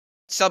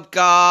What's up,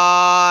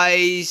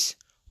 guys?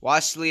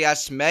 Wesley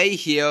S. May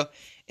here.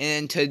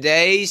 In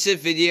today's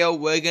video,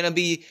 we're gonna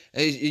be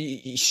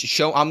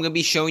I'm gonna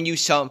be showing you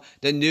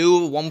the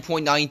new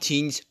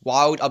 1.19's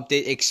wild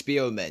update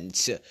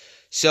experiments.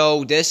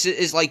 So this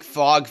is like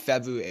Fog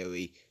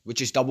February,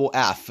 which is double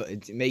F.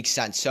 It makes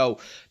sense. So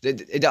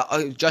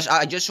I just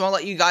want to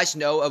let you guys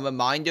know, a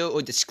reminder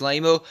or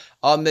disclaimer.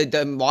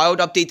 The wild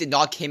update did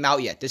not came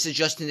out yet. This is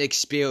just an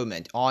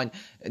experiment on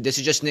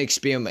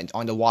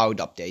the wild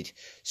update.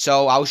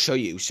 So I'll show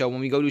you. So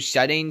when we go to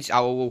settings,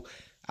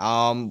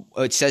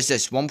 it says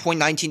this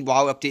 1.19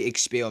 wild update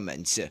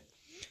experiments.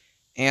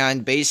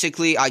 And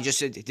basically, I just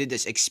did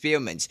this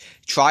experiments.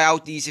 Try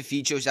out these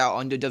features that are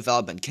under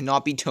development.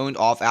 Cannot be turned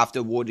off after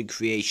awarded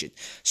creation.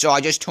 So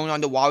I just turned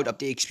on the wild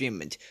update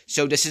experiment.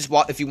 So this is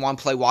what if you want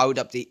to play wild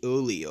update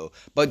earlier.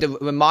 But the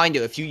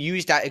reminder, if you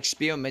use that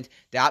experiment,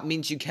 that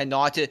means you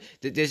cannot.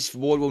 This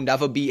world will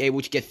never be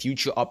able to get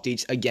future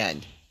updates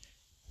again.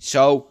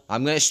 So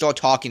I'm gonna start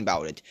talking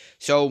about it.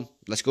 So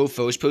let's go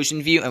first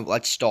person view and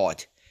let's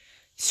start.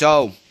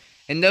 So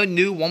in the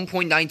new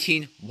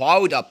 1.19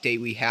 wild update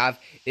we have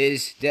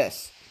is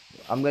this.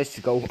 I'm going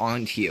to go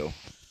on here.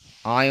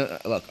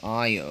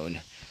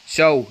 Iron.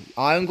 So,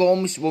 iron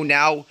golems will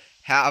now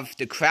have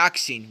the crack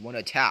scene when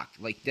attacked,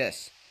 like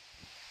this.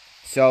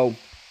 So,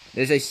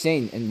 there's a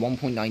scene in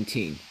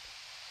 1.19.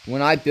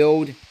 When I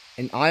build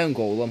an iron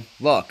golem,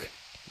 look.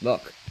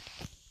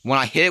 When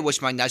I hit it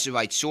with my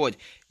netherite sword,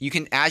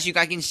 as you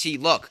guys can see,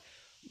 look.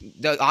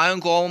 The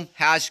Iron Golem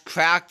has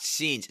cracked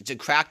scenes. It's a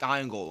cracked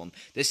Iron Golem.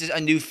 This is a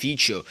new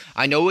feature.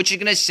 I know what you're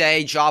gonna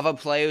say. Java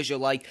players are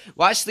like,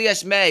 Wesley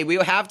S. May, we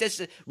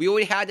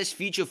already had this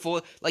feature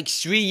for like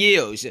 3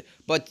 years.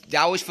 But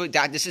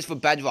this is for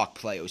Bedrock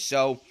players.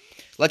 So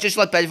let's just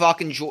let Bedrock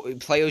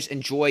players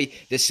enjoy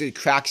this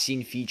crack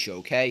scene feature,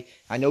 okay?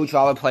 I know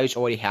Java players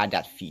already had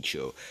that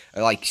feature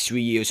like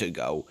 3 years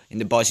ago in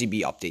the Buzzy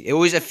Bee update. It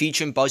was a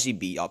feature in Buzzy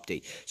Bee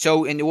update.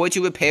 So in order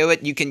to repair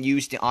it, you can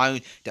use the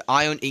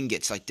iron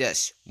ingots like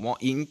this.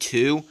 1,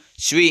 2,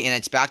 3, and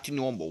it's back to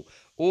normal.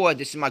 Or,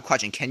 this is my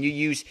question, can you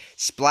use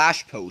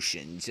splash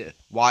potions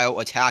while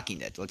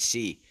attacking it? Let's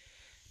see.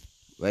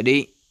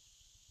 Ready?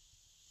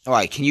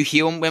 Alright, can you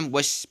heal them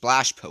with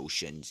splash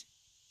potions?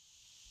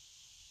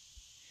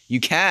 You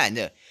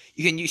can.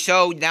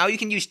 So now you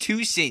can use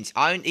 2 scenes,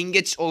 iron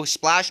ingots or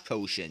splash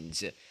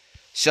potions.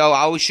 So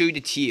I will show you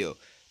the tier.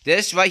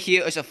 This right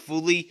here is a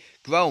fully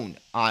grown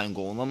iron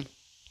golem.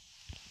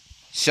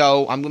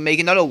 So I'm gonna make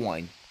another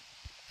one.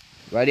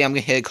 Ready? I'm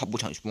gonna hit it a couple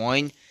times.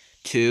 1,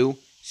 2,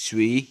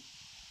 3.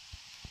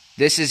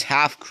 This is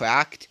half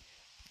cracked.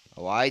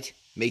 Alright,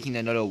 making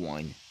another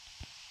one.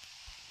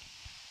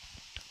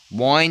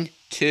 1,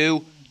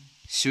 2,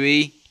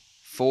 3,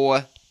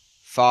 4,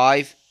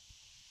 5.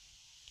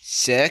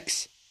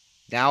 6.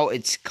 Now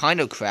it's kind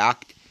of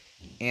cracked.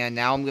 And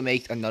now I'm going to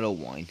make another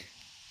one.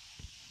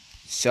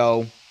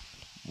 So,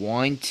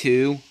 1,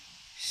 2,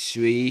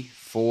 3,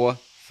 4,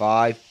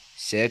 5,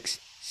 6,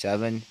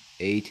 7,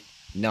 8,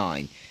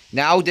 9.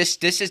 Now this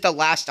is the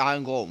last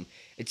iron golem.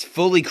 It's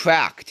fully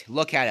cracked.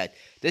 Look at it.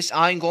 This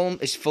iron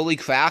golem is fully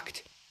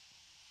cracked.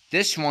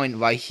 This one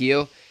right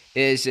here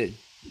is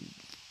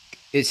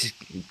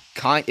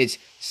kind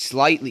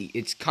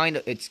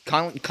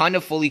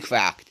of fully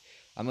cracked.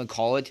 I'm going to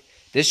call it.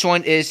 This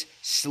one is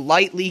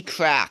slightly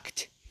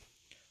cracked.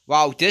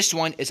 Wow, this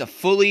one is a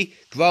fully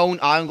grown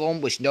iron golem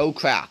with no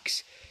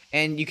cracks.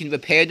 And you can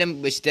repair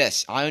them with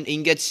this. Iron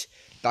ingots,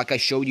 like I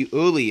showed you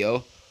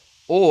earlier.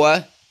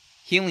 Or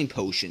healing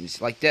potions,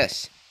 like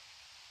this.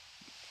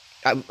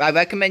 I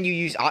recommend you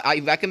use.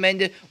 I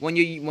recommend when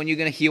you're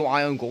gonna heal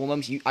iron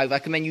golems. I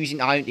recommend using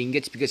iron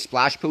ingots because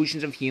splash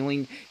potions of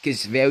healing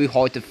is very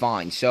hard to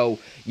find. So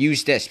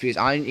use this because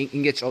iron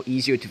ingots are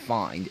easier to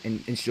find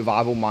in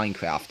survival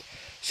Minecraft.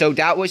 So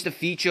that was the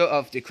feature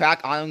of the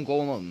crack iron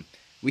golem.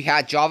 We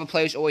had Java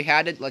players already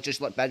had it. Let's just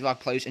let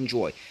Bedrock players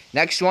enjoy.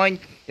 Next one,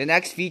 the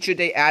next feature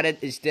they added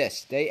is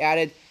this. They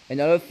added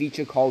another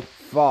feature called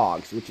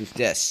frogs, which is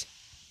this.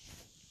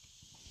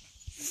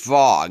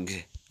 Frog.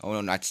 Oh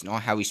no, that's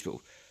not how we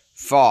spell.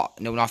 Frog.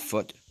 No, not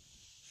foot.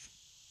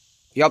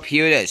 Yup,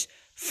 here it is.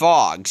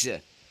 Frogs.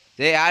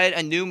 They added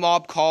a new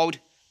mob called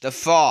the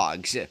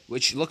frogs,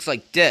 which looks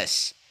like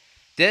this.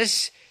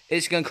 This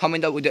is going to come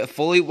in with a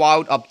fully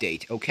wild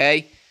update,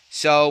 okay?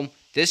 So,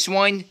 this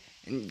one,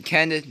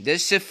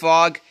 this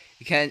frog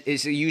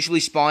usually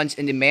spawns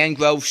in the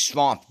mangrove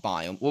swamp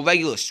biome, or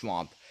regular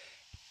swamp.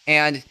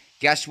 And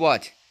guess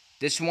what?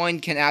 This one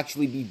can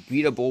actually be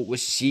breedable with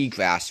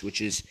seagrass, which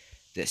is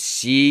the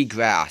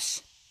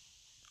seagrass.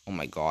 Oh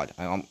my god.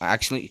 I'm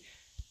actually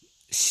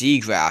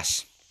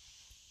seagrass.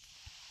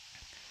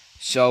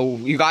 So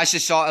you guys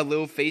just saw a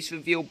little face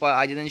reveal, but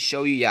I didn't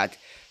show you yet.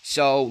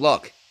 So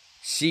look,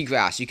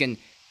 seagrass. You can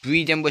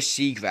breed them with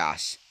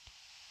seagrass.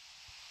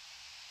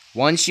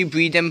 Once you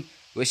breed them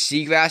with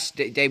seagrass,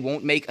 they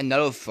won't make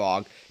another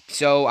frog.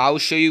 So I'll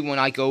show you when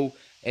I go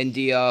in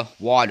the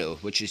water,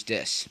 which is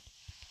this.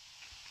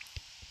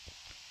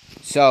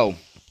 So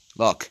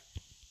look,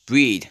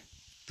 breed.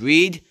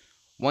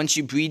 once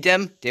you breed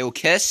them, they will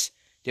kiss.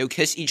 They will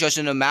kiss each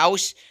other in the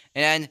mouth.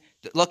 And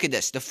look at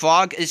this. The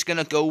frog is going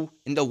to go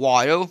in the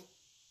water.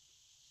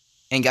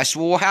 And guess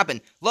what will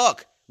happen?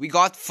 Look, we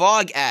got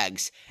frog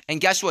eggs. And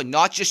guess what?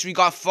 Not just we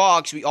got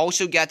frogs, we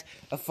also get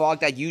a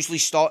frog that usually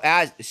start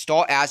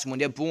as when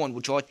they're born,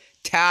 which are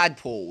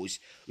tadpoles.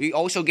 We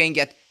also can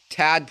get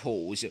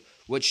tadpoles,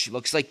 which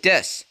looks like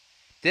this.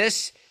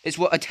 This is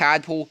what a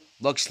tadpole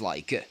looks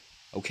like,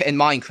 okay, in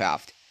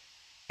Minecraft.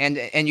 And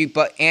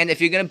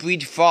if you're gonna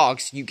breed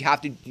frogs, you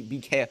have to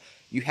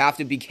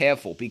be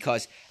careful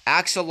because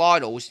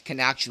axolotls can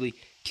actually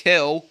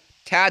kill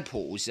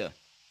tadpoles.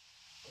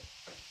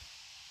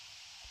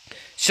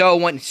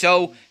 So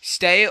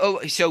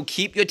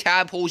keep your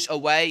tadpoles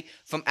away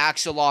from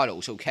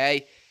axolotls,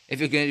 okay? If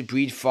you're gonna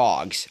breed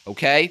frogs,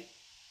 okay?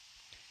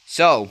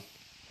 I'm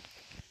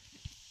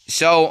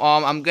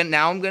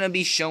gonna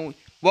be showing.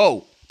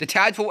 Whoa, the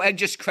tadpole egg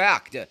just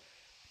cracked.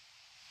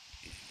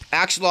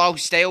 Axolotls,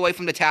 stay away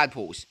from the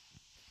tadpoles.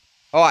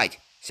 All right,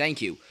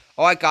 thank you.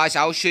 All right, guys,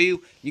 I'll show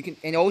you. You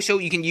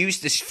can use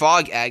this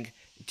frog egg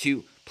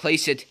to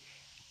place it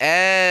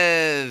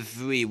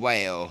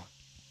everywhere.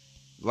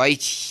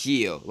 Right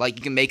here. Like,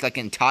 you can make, like,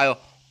 an entire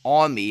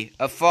army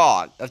of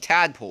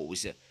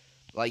tadpoles.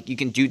 Like, you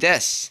can do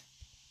this.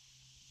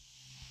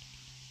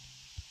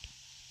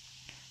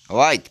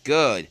 Alright,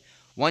 good.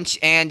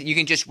 And you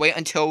can just wait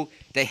until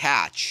they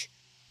hatch.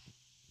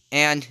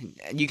 And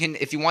you can,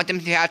 if you want them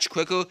to hatch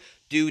quicker,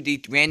 do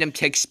the random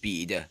tick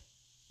speed.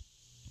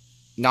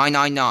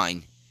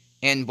 999.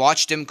 And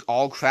watch them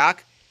all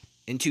crack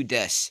into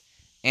this.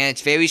 And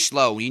it's very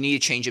slow. You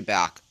need to change it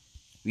back.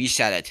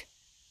 Reset it.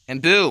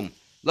 And boom.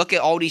 Look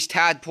at all these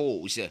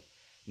tadpoles. And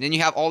then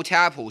you have all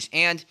tadpoles.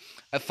 And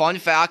a fun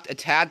fact, a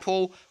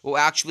tadpole will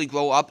actually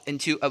grow up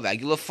into a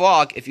regular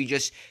frog if you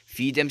just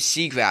feed them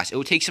seagrass. It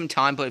will take some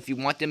time, but if you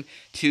want them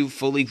to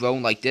fully grow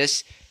like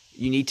this,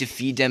 you need to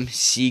feed them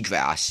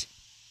seagrass.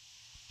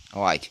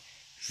 Alright.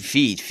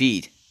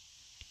 Feed.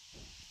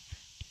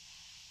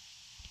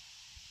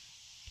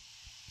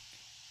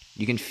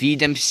 You can feed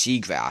them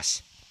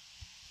seagrass.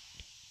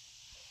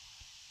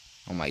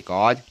 Oh my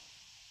god.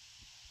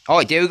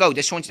 Alright, there we go.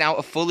 This one's now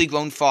a fully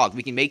grown frog.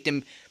 We can make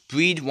them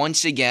breed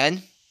once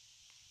again.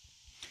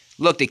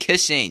 Look, they're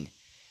kissing.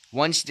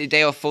 Once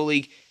they are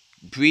fully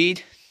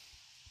breed,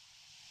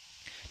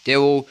 they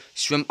will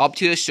swim up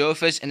to the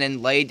surface and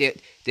then lay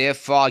their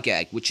frog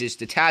egg, which is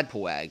the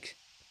tadpole egg.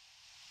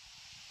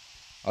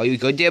 Are you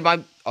good there,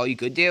 Are you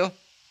good there?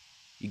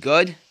 You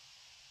good?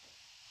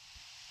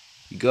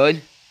 You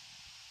good?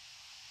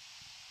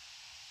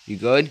 You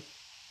good?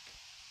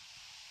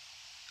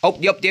 Oh,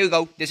 yep, there we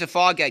go. There's a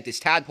frog egg. There's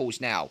tadpoles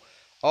now.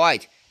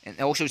 Alright. And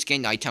also it's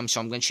getting nighttime,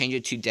 so I'm going to change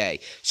it to day.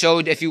 So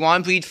if you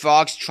want to breed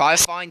frogs, try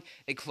to find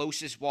a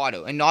closest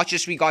water. And not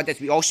just we got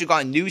this, we also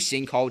got a new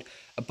thing called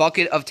a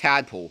bucket of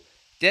tadpole.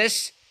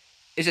 This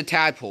is a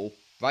tadpole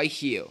right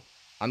here.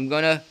 I'm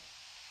going to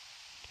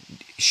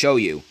show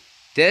you.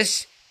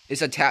 This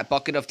is a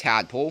bucket of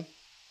tadpole.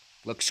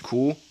 Looks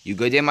cool. You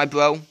good there, my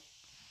bro?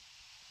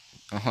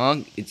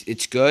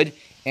 It's good.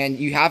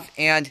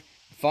 And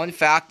fun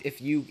fact, if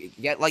you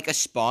get like a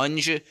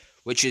sponge,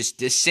 which is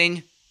this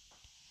thing,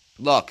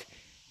 look,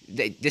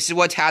 this is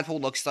what a tadpole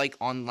looks like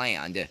on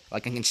land.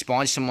 Like, I can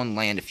spawn some on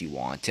land if you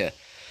want.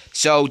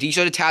 So, these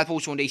are the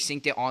tadpoles when they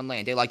think they're on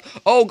land. They're like,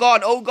 oh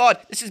god,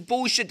 this is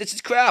bullshit, this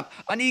is crap.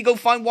 I need to go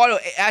find water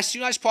as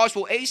soon as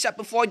possible, ASAP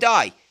before I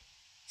die.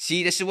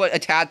 See, this is what a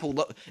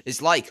tadpole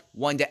is like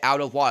when they're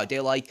out of water.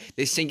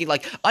 They're thinking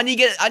like, I need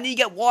to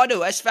get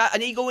water as fast. I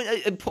need to go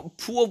in a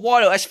pool of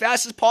water as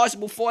fast as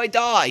possible before I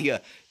die.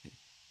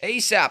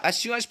 ASAP, as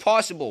soon as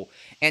possible.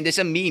 And there's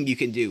a meme you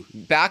can do.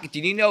 Did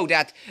you know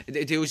that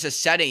there was a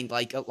setting,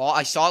 like,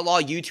 I saw a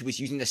lot of YouTubers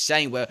using the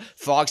setting where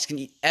frogs can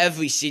eat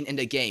everything in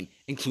the game,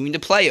 including the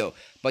player.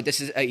 But this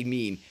is a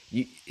meme.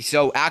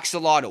 So,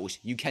 axolotls,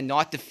 you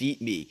cannot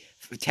defeat me.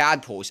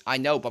 Tadpoles, I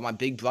know, but my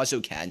big brother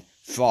can.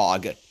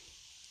 Frog.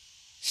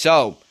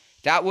 So,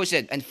 that was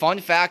it. And fun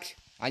fact,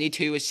 I need to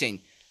tell you a thing.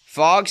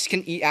 Frogs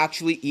can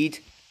actually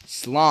eat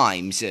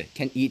slimes.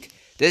 Can eat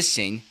this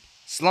thing,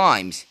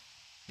 slimes.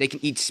 They can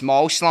eat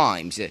small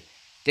slimes.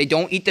 They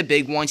don't eat the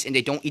big ones, and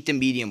they don't eat the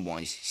medium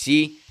ones.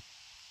 See?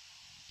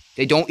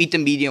 They don't eat the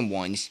medium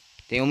ones.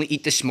 They only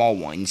eat the small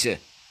ones. Like,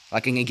 I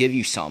can give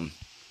you some.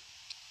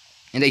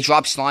 And they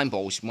drop slime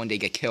balls when they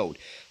get killed.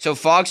 So,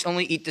 frogs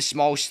only eat the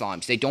small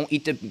slimes. They don't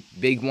eat the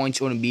big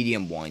ones or the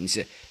medium ones.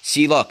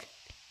 See, look.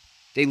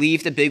 They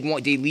leave the big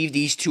one. They leave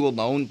these two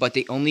alone, but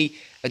they only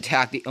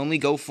attack. They only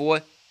go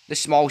for the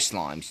small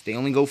slimes. They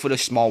only go for the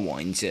small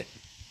ones.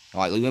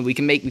 Alright, we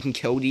can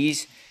kill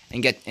these.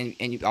 And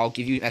I'll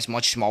give you as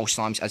much small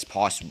slimes as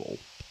possible.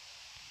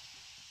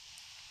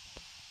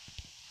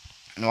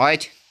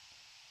 Alright?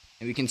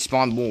 And we can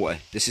spawn more.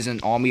 This is an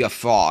army of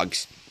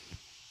frogs.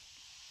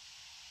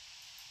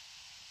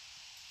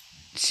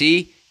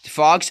 See? The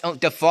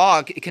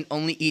frog can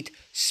only eat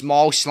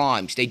small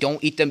slimes. They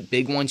don't eat the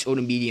big ones or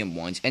the medium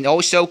ones. And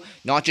also,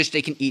 not just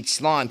they can eat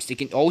slimes, they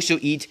can also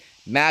eat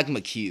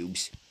magma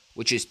cubes,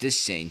 which is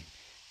this thing.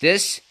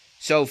 This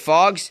So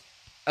frogs,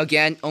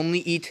 again, only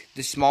eat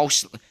the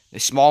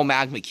small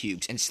magma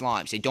cubes and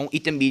slimes. They don't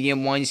eat the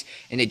medium ones,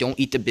 and they don't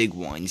eat the big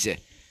ones.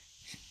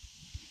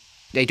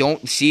 They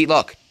don't, see,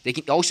 look, they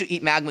can also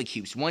eat magma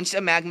cubes. Once a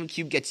magma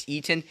cube gets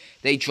eaten,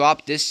 they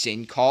drop this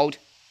thing called,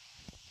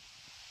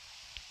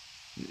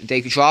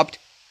 they dropped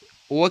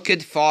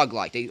orchid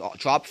froglight. They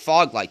drop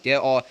froglight.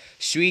 There are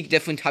 3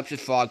 different types of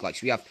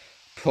froglights. We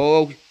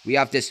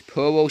have this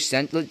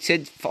pearl-scented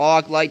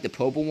froglight, the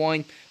purple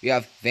one. We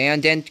have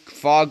Vandant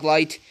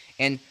froglight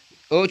and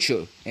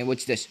orchid. And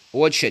what's this?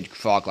 Orchid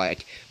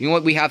froglight. You know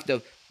what? We have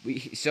the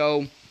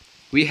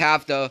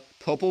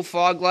purple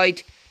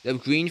froglight, the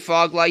green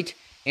froglight,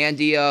 and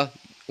the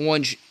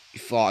orange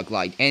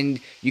froglight. And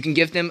you can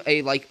give them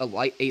a light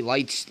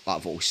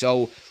level. So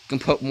you can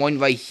put one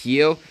right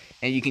here.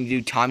 And you can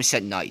do time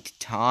set night.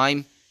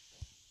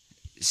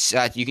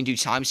 You can do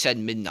time set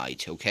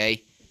midnight,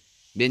 okay?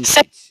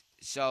 Midnight.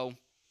 So,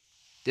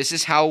 this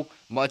is how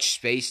much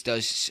space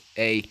does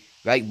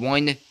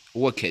one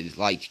orchid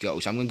light go.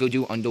 So, I'm going to go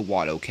do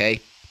underwater, okay?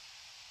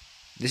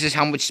 This is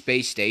how much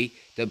space the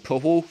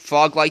purple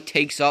frog light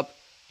takes up.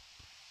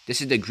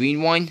 This is the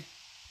green one.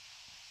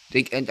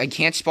 I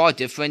can't spot a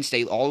difference.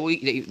 They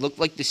look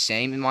like the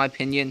same, in my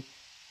opinion.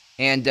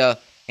 And the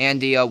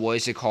what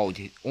is it called?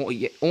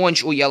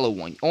 Orange or yellow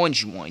one.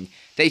 Orange one.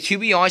 To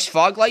be honest,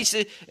 fog lights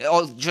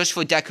are just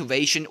for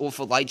decoration or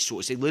for light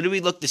source. They literally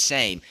look the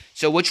same.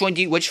 So which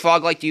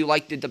fog light do you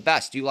like the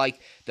best? Do you like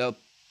the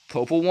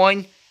purple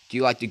one? Do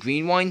you like the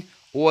green one?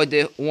 Or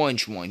the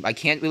orange one? I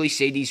can't really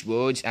say these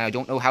words, and I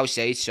don't know how to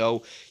say it,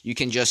 so you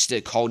can just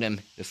call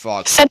them the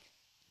fog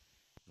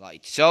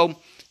light. So,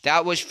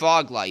 that was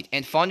fog light.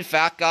 And fun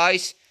fact,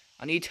 guys,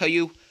 I need to tell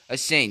you a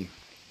thing.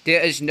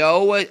 There is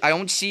no, I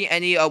don't see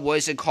any, what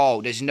is it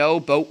called? There's no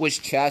boatwood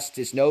chest,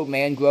 there's no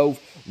mangrove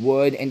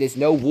wood, and there's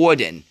no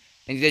wooden.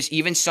 And there's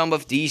even some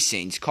of these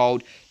things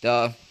called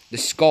the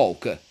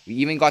skulk. We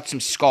even got some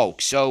skulk.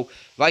 So,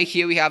 right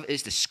here we have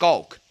is the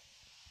skulk.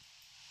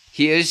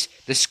 Here's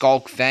the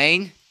skulk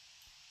vein.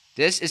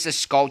 This is the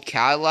skulk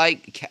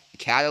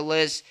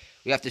catalyst.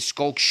 We have the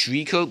skulk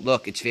shrieker.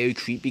 Look, it's very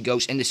creepy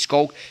ghost. And the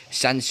skulk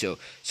sensor.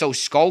 So,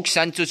 skulk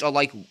sensors are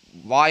like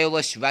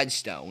wireless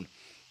redstone.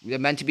 They're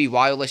meant to be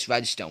wireless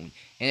redstone.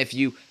 And if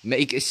you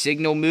make a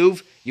signal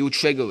move, you will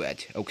trigger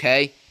it,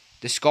 okay?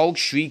 The Skulk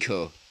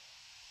Shrieker.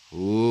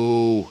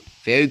 Ooh,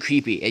 very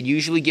creepy. It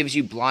usually gives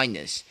you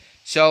blindness.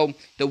 So,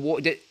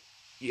 you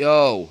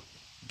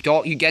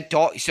get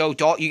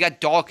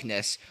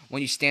darkness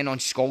when you stand on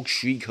Skulk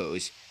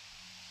Shriekers.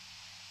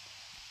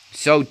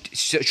 So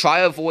try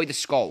to avoid the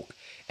Skulk.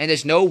 And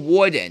there's no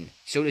warden.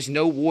 So there's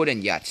no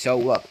warden yet. So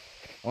look,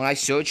 when I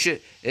search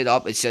it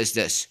up, it says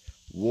this.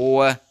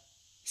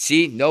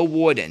 See, no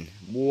warden.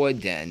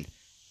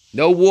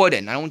 No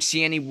warden. I don't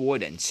see any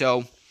warden.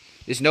 So,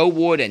 there's no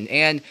warden.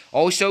 And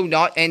also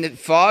and the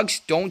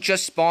frogs don't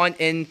just spawn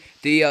in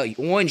the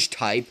orange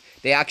type.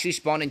 They actually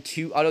spawn in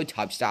 2 other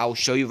types that I'll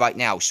show you right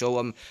now.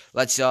 So,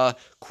 let's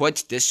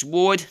quit this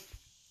ward.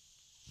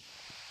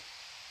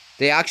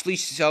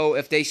 So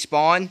if they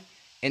spawn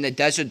in the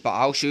desert biome,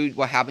 I'll show you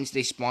what happens if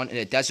they spawn in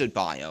a desert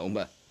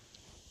biome.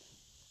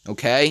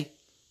 Okay?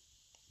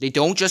 They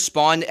don't just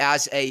spawn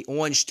as a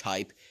orange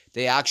type.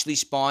 They actually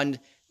spawn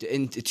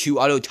into 2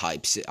 other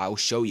types. I'll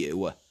show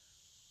you.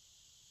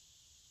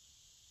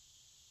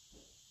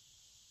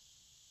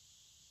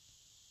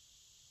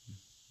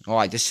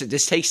 Alright,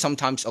 this takes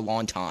sometimes a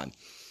long time.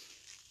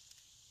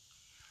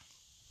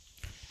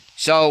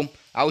 So,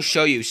 I'll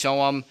show you.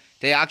 So,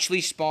 they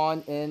actually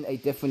spawn in a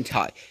different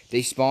type.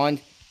 They spawned...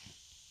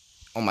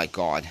 Oh my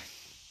god.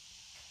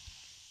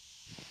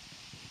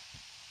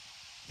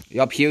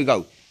 Yup, here we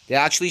go. They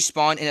actually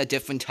spawn in a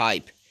different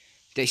type.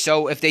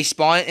 So, if they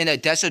spawn in a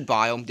desert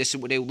biome, this is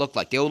what they will look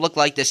like. They will look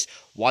like this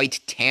white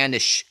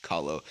tannish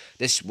color.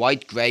 This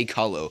white gray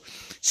color.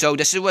 So,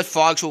 this is what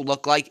frogs will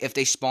look like if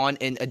they spawn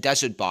in a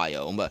desert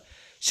biome.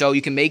 So,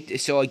 you can make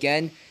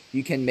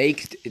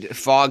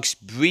frogs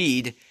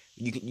breed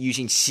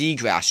using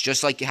seagrass,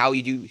 just like how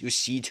you do your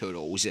sea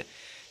turtles.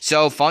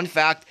 So, fun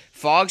fact,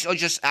 frogs are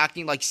just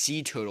acting like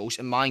sea turtles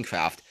in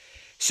Minecraft.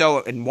 So,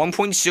 in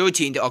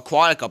 1.13, the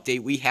aquatic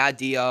update, we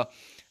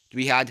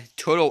had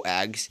turtle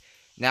eggs.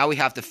 Now we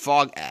have the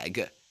frog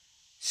egg.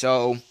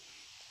 So,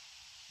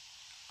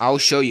 I'll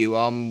show you.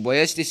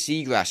 Where's the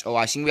seagrass? Oh,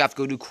 I think we have to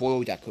go to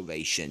coral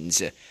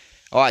decorations.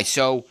 Alright,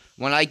 so,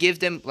 when I give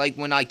them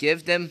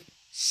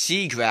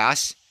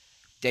seagrass,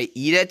 they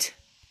eat it.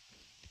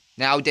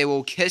 Now they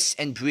will kiss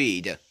and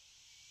breed.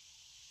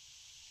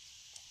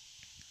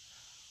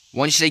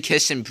 Once they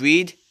kiss and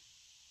breed,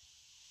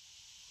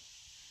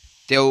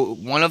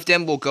 one of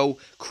them will go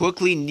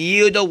quickly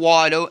near the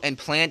water and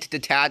plant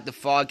the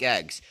frog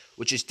eggs,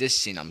 which is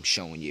this thing I'm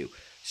showing you.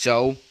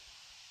 So,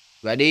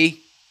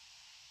 ready?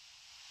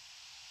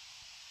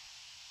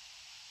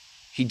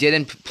 He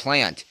didn't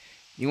plant.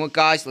 You know what,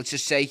 guys? Let's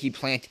just say he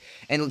planted,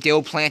 and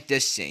they'll plant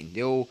this thing.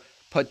 They'll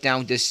put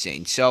down this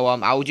thing. So,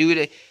 I'll do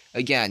it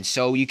again.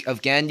 So, you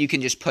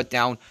can just put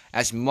down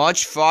as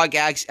much frog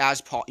eggs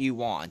as you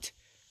want.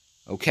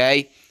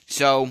 Okay?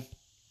 So,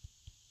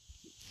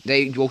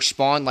 they will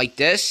spawn like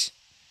this.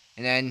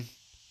 And then,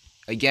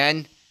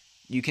 again,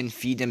 you can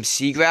feed them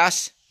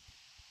seagrass.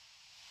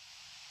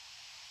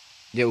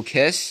 They'll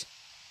kiss.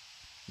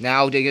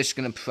 Now they're just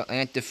gonna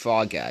plant the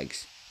frog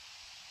eggs.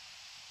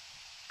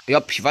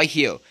 Yup, right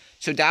here.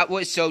 So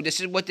this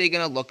is what they're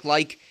gonna look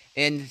like.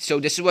 So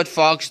this is what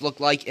frogs look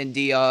like in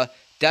the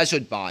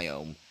desert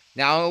biome.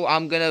 Now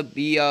I'm gonna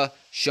be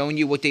showing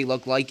you what they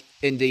look like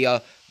in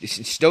the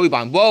snowy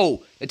biome.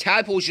 Whoa! The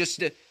tadpoles just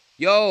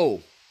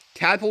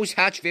tadpoles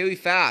hatch very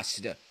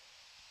fast.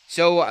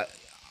 So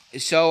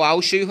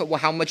I'll show you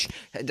how much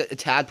the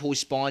tadpoles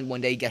spawn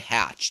when they get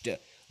hatched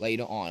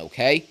later on.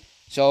 Okay.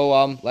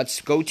 So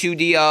let's go to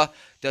the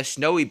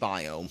snowy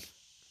biome.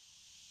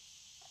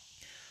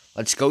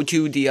 Let's go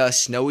to the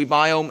snowy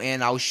biome,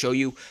 and I'll show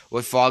you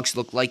what frogs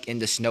look like in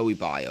the snowy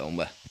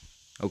biome.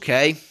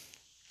 Okay?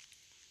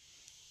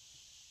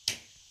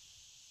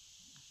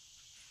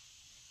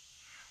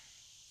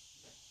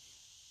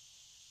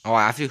 Oh,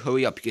 I have to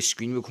hurry up because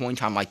screen recording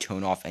time might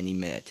turn off any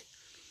minute.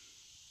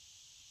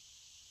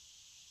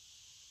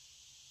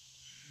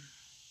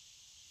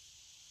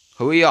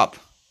 Hurry up.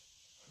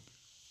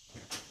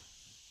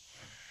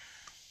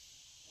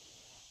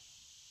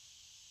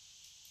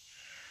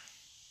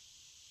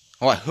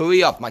 Alright,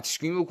 hurry up. My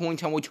screen recording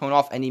time will turn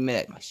off any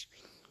minute.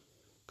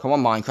 Come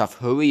on, Minecraft,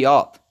 hurry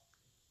up.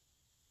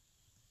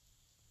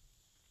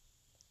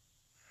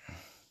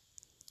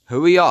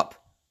 Hurry up.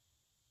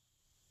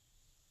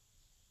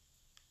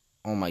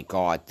 Oh my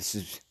god, this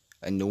is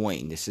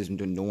annoying. This is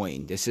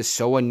annoying. This is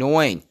so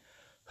annoying.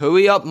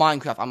 Hurry up,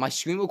 Minecraft. My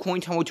screen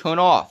recording time will turn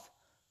off.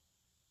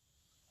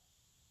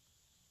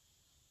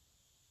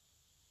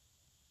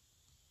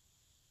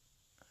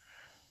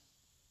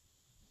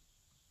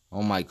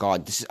 Oh my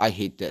god, I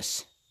hate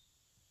this.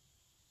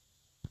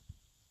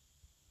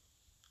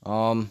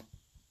 Oh.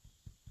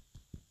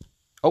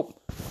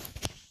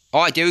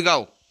 Alright, there we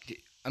go.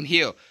 I'm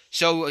here.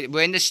 So,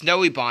 we're in the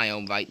snowy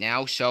biome right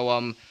now.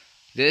 So,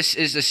 this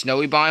is the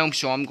snowy biome.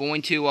 So, I'm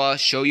going to,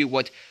 show you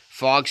what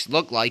frogs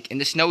look like in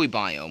the snowy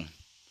biome.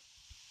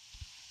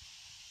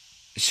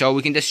 So,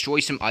 we can destroy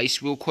some ice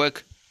real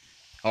quick.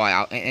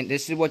 Alright, and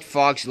this is what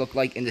frogs look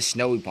like in the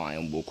snowy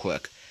biome real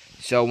quick.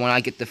 So, when I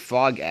get the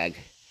frog egg...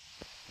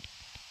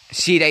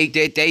 See,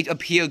 they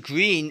appear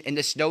green in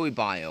the snowy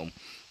biome.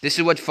 This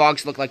is what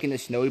frogs look like in the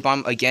snowy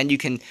biome. Again, you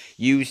can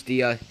use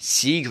the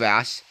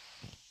seagrass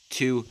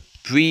to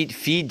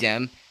feed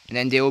them, and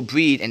then they will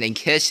breed, and then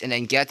kiss, and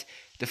then get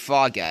the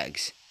frog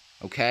eggs.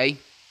 Okay?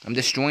 I'm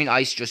destroying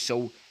ice just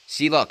so...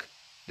 See, look.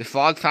 The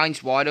frog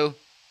finds water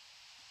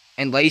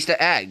and lays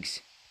the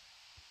eggs.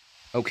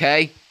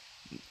 Okay?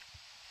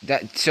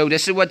 This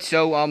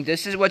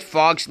is what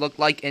frogs look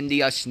like in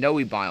the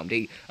snowy biome.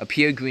 They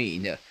appear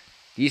green.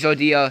 These are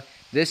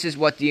this is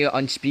what the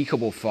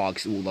unspeakable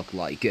frogs will look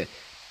like. If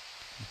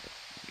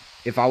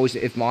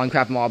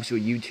Minecraft mobs were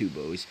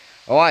YouTubers.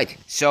 Alright,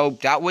 so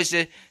that was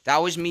the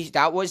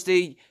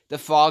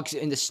frogs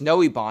in the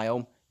snowy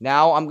biome.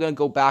 Now I'm gonna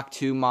go back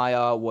to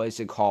my what is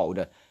it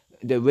called?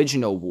 The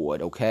original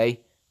world,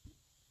 okay?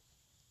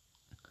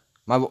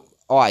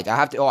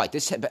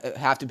 This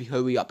have to be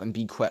hurry up and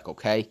be quick,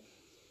 okay?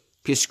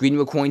 Because screen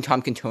recording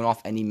time can turn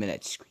off any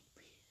minute.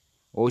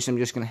 Or I'm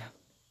just gonna...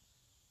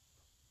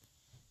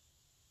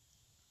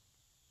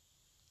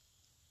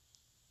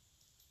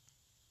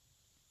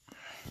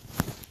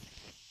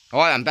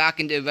 Alright, I'm back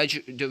in the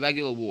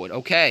regular world.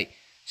 Okay,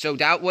 so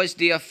that was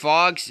the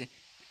frogs.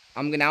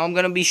 Now I'm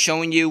gonna be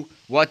showing you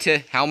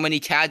how many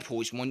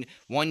tadpoles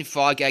one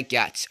frog egg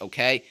gets.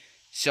 Okay,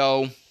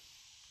 so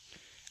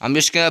I'm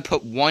just gonna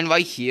put one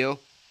right here,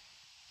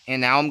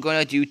 and now I'm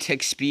gonna do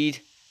tick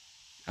speed.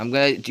 I'm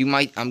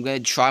gonna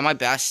try my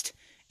best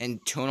and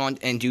turn on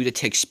and do the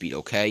tick speed.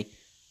 Okay,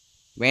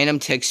 random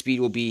tick speed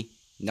will be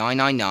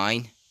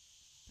 999.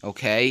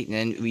 Okay, and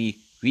then we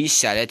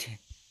reset it.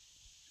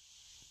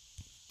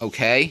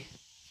 Okay,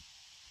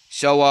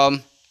 so,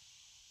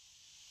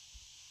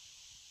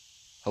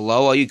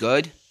 hello, are you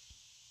good?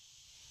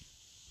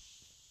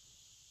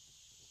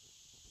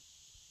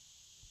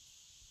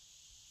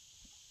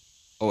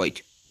 Oh,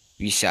 wait,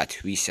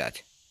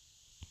 reset.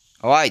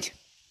 Alright,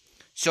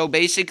 so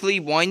basically,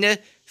 one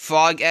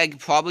frog egg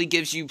probably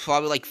gives you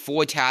like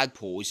 4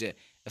 tadpoles,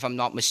 if I'm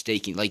not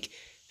mistaken, like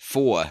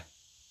 4.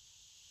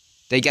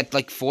 They get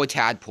like 4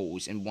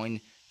 tadpoles in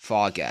one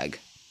frog egg.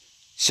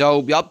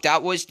 So, yup,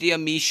 that was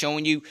me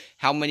showing you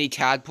how many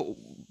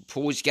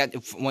tadpoles get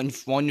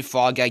one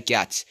frog egg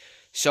gets.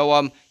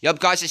 So, yup,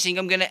 guys, I think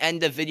I'm gonna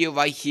end the video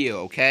right here,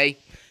 okay?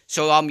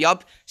 So,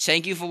 yup,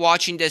 thank you for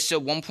watching this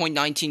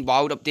 1.19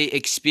 Wild Update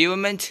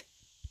experiment.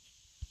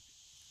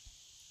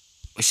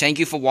 thank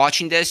you for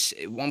watching this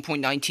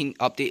 1.19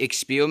 update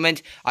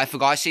experiment. I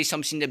forgot to say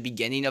something at the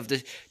beginning of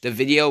the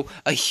video.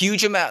 A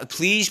huge amount.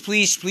 Please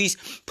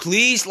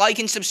like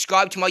and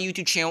subscribe to my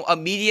YouTube channel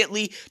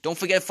immediately. Don't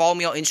forget to follow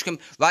me on Instagram.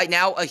 Right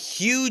now, a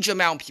huge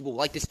amount of people,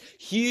 like this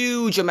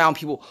huge amount of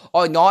people,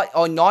 are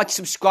not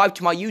subscribed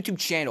to my YouTube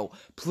channel.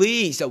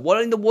 Please,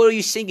 what in the world are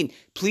you thinking?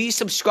 Please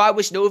subscribe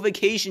with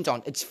notifications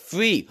on. It's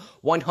free,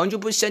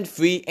 100%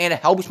 free, and it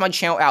helps my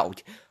channel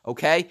out.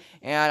 Okay,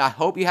 and I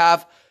hope you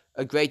have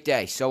a great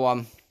day.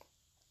 So,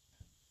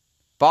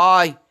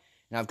 bye, and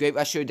have a great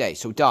rest of your day.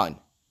 So, done.